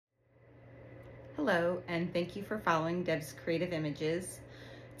Hello, and thank you for following Deb's Creative Images.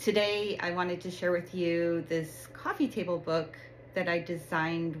 Today I wanted to share with you this coffee table book that I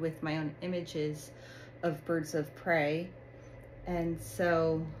designed with my own images of birds of prey. And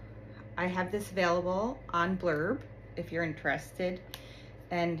so I have this available on Blurb if you're interested.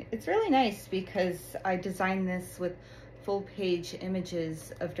 And it's really nice because I designed this with full page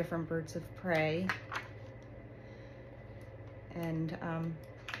images of different birds of prey. And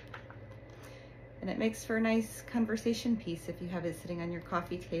it makes for a nice conversation piece if you have it sitting on your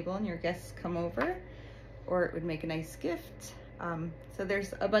coffee table and your guests come over, or it would make a nice gift. So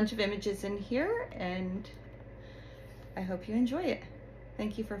there's a bunch of images in here, and I hope you enjoy it.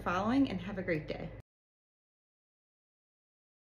 Thank you for following, and have a great day.